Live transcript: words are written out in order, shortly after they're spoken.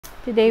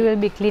Today we'll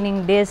be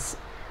cleaning this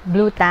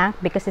blue tank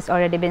because it's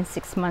already been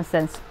 6 months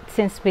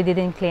since we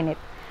didn't clean it.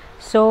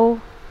 So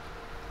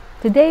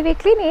today we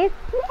clean it.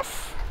 Yes!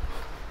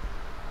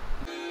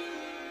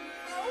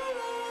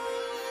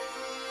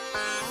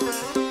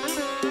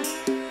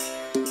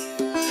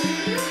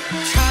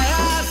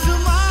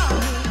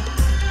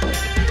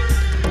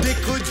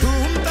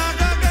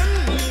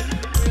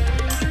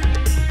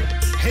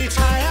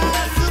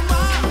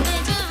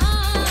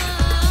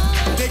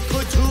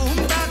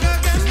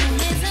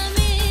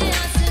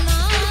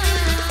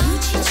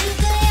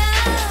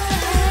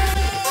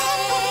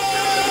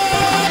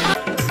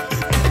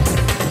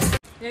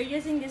 We're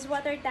using this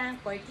water tank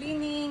for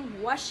cleaning,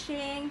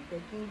 washing,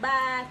 taking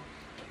bath,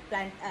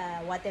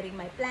 watering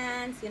my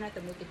plants, you know,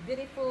 to make it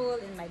beautiful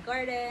in my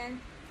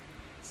garden.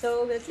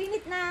 So we'll clean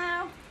it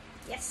now.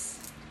 Yes.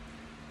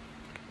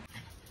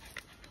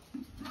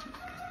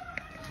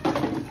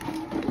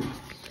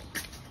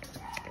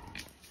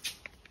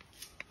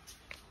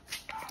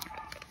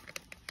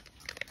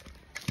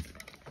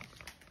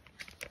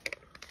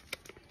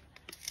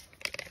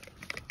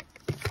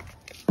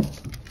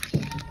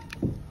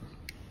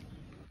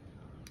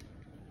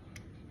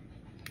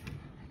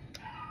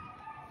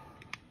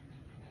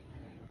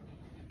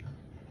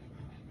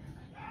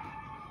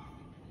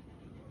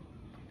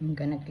 I'm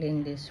gonna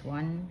clean this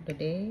one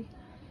today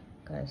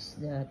because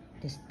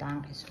this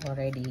tank is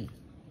already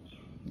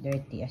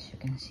dirty, as you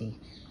can see.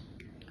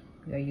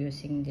 We are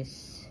using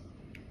this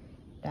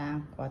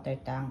water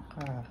tank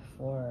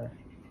for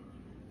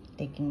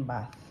taking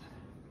bath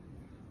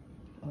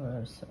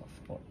or so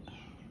forth.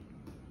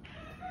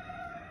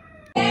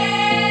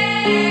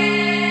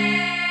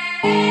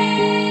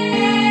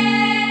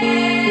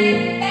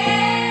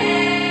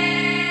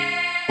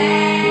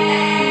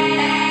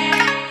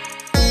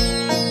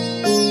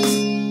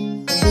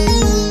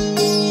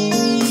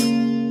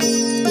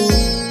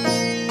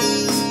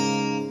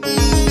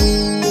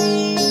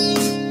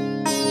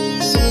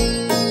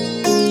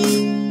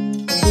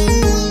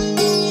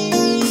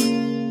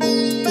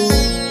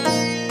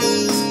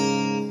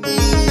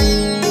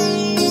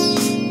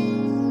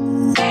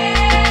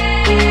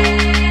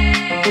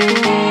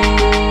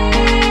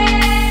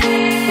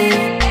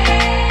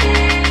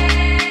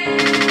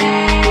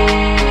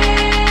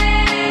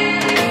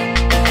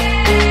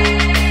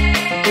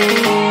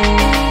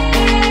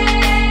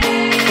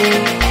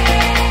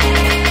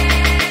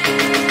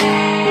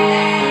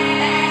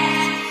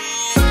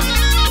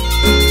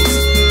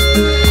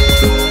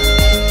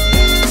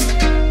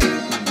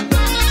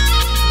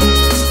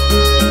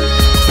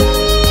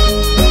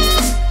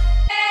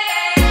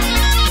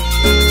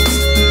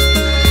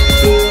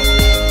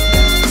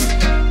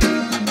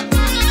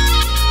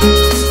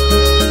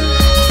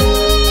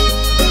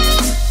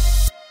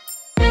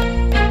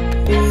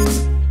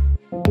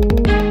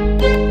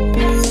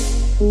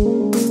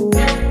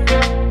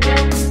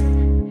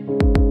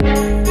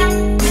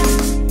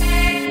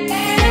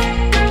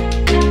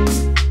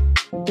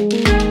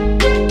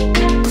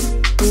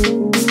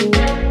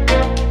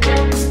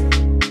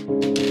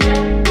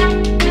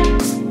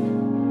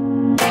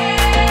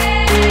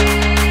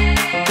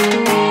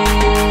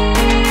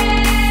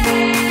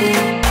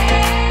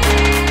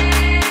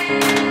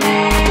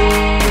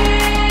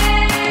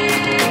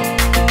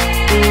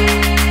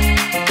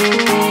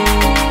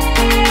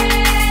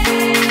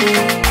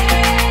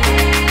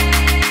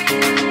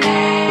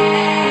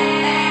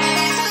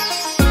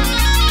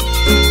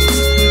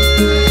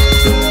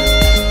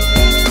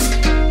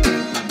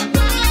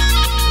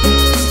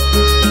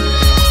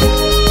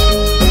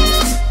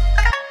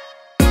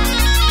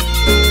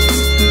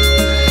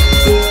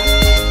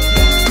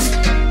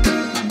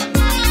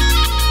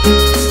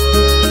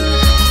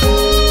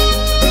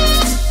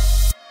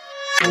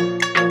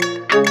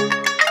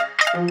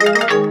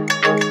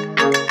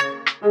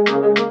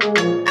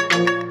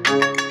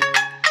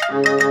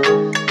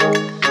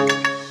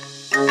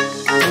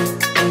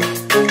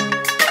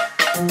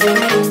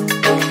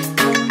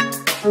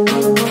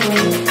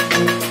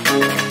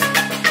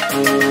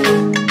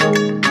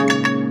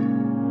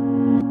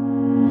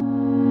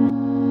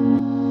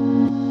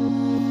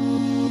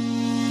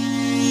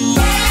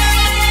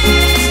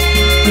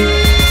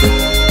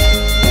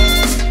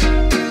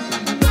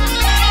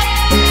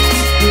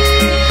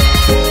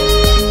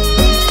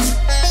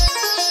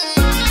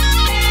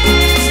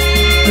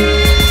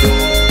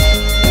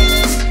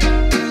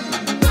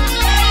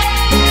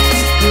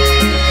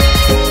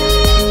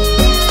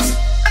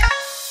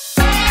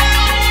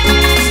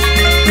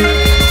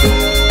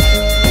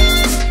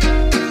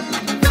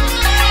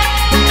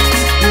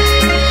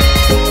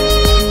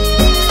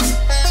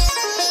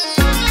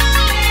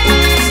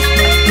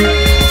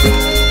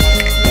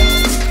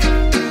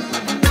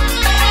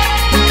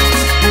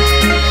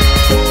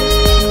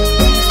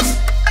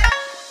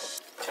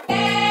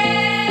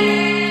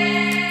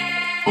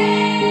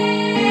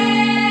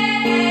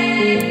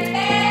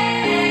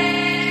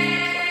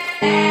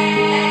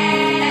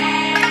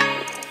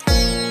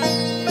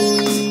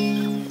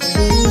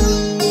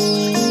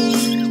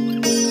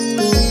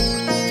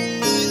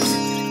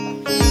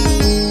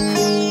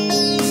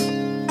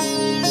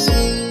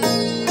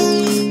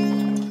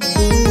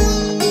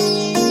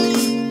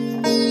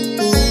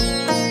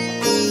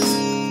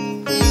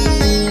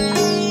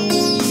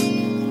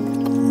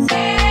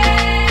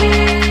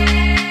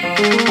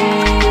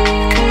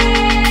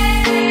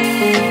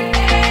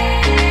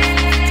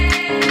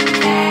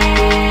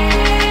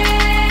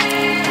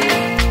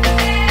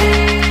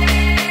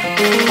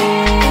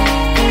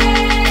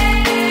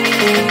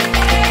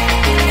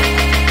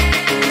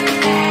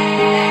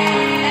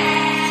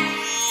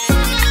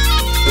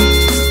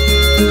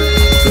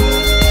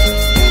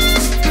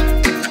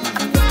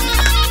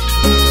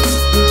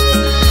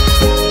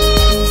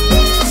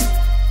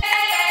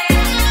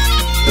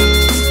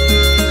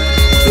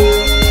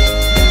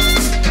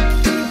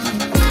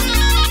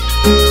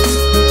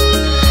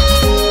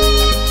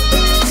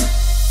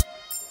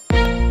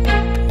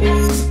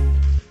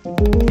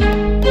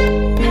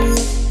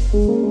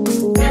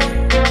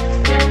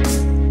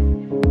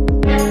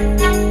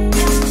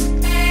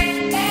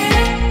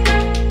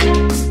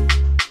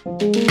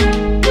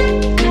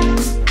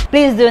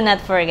 Please do not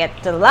forget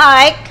to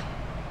like,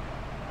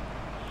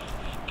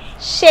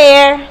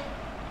 share,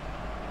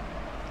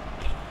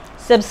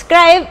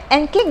 subscribe,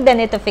 and click the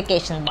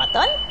notification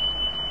button.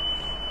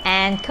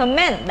 And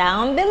comment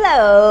down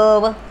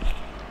below.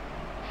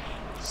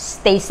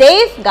 Stay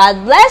safe.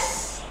 God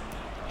bless.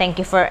 Thank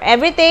you for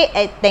everything.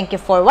 Thank you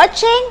for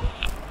watching.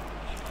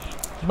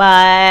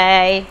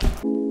 Bye.